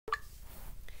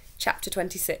Chapter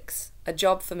 26. A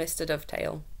Job for Mr.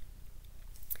 Dovetail.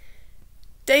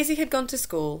 Daisy had gone to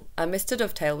school, and Mr.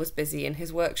 Dovetail was busy in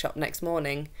his workshop next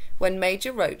morning when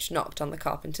Major Roach knocked on the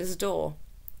carpenter's door.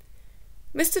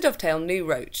 Mr. Dovetail knew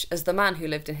Roach as the man who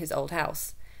lived in his old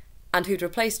house, and who'd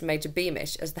replaced Major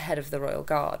Beamish as the head of the Royal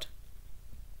Guard.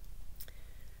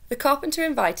 The carpenter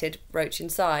invited Roach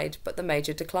inside, but the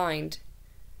Major declined.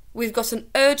 "We've got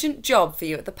an urgent job for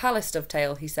you at the palace,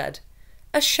 Dovetail," he said.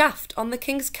 "A shaft on the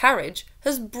king's carriage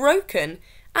has broken,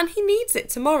 and he needs it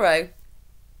tomorrow."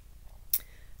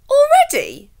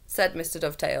 "Already?" said Mr.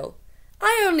 Dovetail.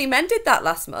 "I only mended that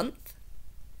last month."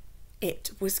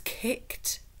 "It was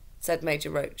kicked," said Major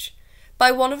Roach,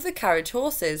 "by one of the carriage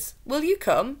horses. Will you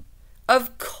come?"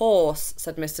 "Of course,"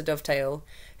 said Mr. Dovetail,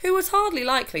 who was hardly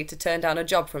likely to turn down a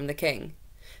job from the king.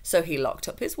 So he locked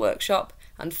up his workshop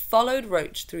and followed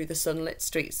Roach through the sunlit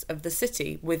streets of the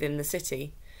city within the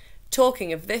city,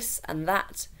 talking of this and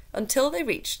that until they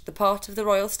reached the part of the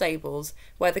royal stables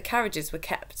where the carriages were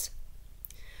kept.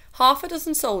 Half a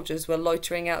dozen soldiers were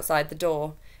loitering outside the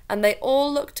door, and they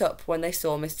all looked up when they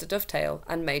saw Mr. Dovetail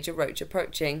and Major Roach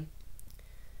approaching.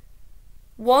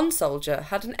 One soldier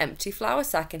had an empty flour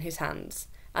sack in his hands,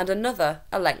 and another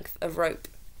a length of rope.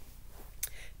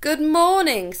 "Good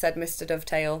morning," said Mr.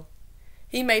 Dovetail.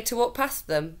 He made to walk past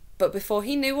them, but before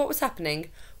he knew what was happening,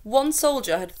 one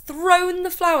soldier had thrown the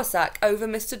flour sack over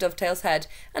Mr. Dovetail's head,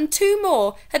 and two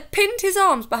more had pinned his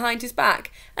arms behind his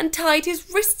back and tied his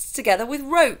wrists together with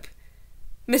rope.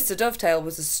 Mr. Dovetail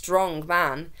was a strong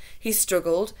man. He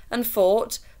struggled and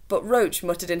fought, but Roach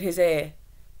muttered in his ear,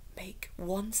 "Make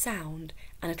one sound,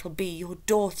 and it'll be your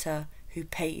daughter who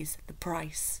pays the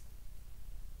price."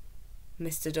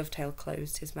 Mr. Dovetail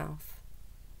closed his mouth.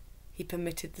 He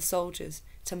permitted the soldiers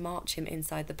to march him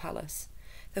inside the palace,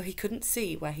 though he couldn't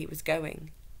see where he was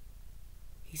going.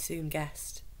 He soon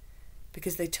guessed,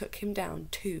 because they took him down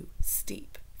 2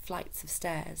 steep flights of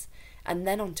stairs, and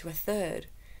then onto a third,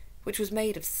 which was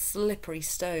made of slippery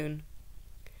stone.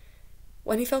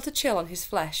 When he felt a chill on his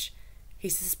flesh, he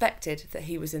suspected that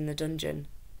he was in the dungeon,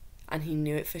 and he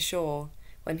knew it for sure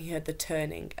when he heard the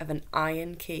turning of an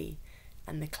iron key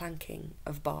and the clanking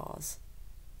of bars.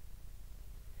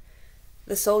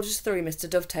 The soldiers threw Mr.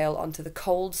 Dovetail onto the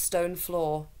cold stone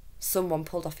floor. Someone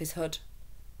pulled off his hood.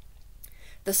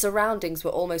 The surroundings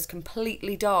were almost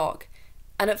completely dark,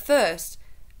 and at first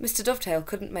Mr. Dovetail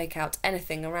couldn't make out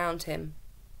anything around him.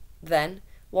 Then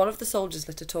one of the soldiers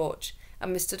lit a torch,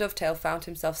 and Mr. Dovetail found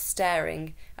himself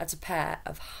staring at a pair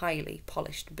of highly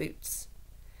polished boots.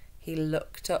 He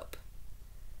looked up.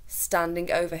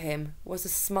 Standing over him was a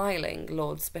smiling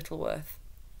Lord Spittleworth.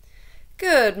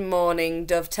 "Good morning,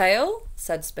 Dovetail,"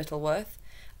 said Spittleworth.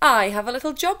 "I have a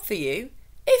little job for you.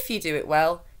 If you do it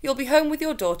well, you'll be home with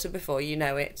your daughter before you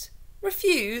know it.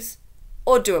 Refuse,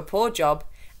 or do a poor job,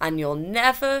 and you'll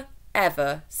never,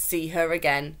 ever see her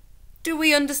again. Do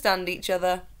we understand each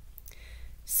other?"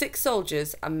 6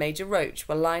 soldiers and Major Roach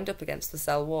were lined up against the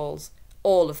cell walls,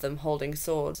 all of them holding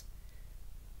swords.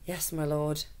 "Yes, my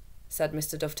lord," said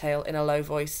Mr. Dovetail in a low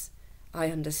voice.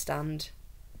 "I understand."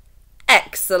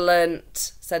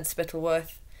 "Excellent," said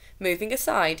Spittleworth. Moving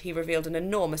aside, he revealed an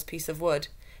enormous piece of wood,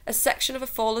 a section of a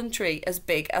fallen tree as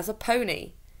big as a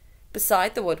pony.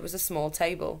 Beside the wood was a small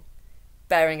table,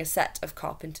 bearing a set of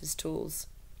carpenter's tools.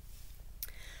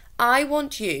 "I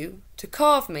want you to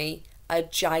carve me a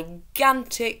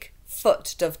gigantic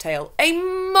foot, Dovetail, a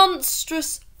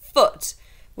monstrous foot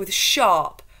with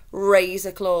sharp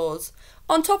razor claws.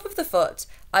 On top of the foot,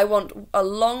 I want a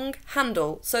long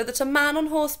handle so that a man on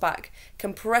horseback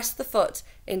can press the foot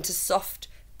into soft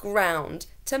ground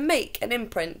to make an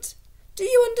imprint. Do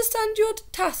you understand your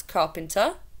task,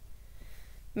 carpenter?"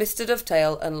 Mr.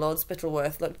 Dovetail and Lord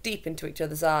Spittleworth looked deep into each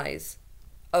other's eyes.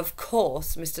 Of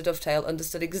course, Mr. Dovetail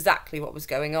understood exactly what was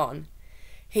going on.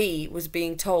 He was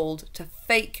being told to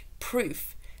fake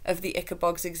proof of the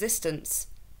Ickabog's existence.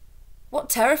 What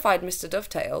terrified Mr.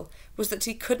 Dovetail was that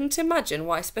he couldn't imagine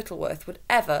why Spittleworth would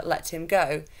ever let him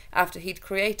go after he'd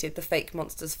created the fake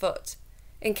monster's foot,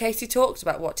 in case he talked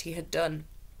about what he had done.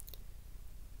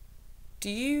 "Do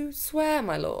you swear,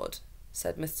 my lord,"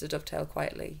 said Mr. Dovetail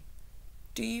quietly,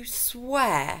 "do you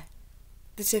swear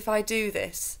that if I do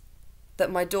this, that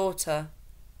my daughter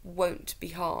won't be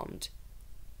harmed,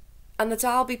 and that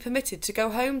I'll be permitted to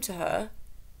go home to her?"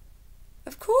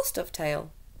 "Of course,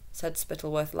 Dovetail," said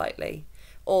Spittleworth lightly,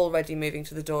 already moving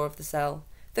to the door of the cell.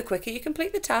 "The quicker you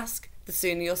complete the task, the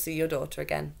sooner you'll see your daughter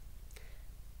again.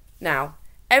 Now,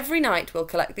 every night we'll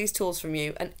collect these tools from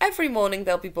you, and every morning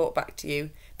they'll be brought back to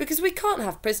you, because we can't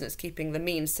have prisoners keeping the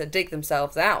means to dig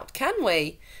themselves out, can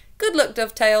we? Good luck,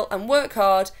 Dovetail, and work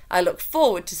hard. I look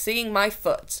forward to seeing my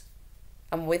foot."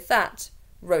 and with that,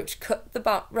 Roach cut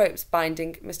the ropes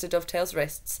binding Mr. Dovetail's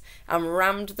wrists and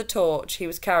rammed the torch he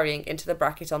was carrying into the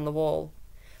bracket on the wall.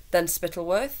 Then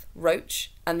Spittleworth,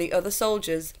 Roach, and the other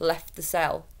soldiers left the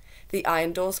cell. The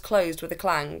iron doors closed with a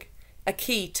clang. A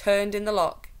key turned in the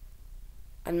lock,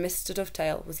 and Mr.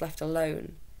 Dovetail was left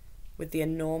alone with the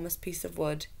enormous piece of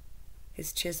wood,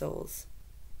 his chisels,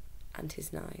 and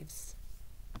his knives.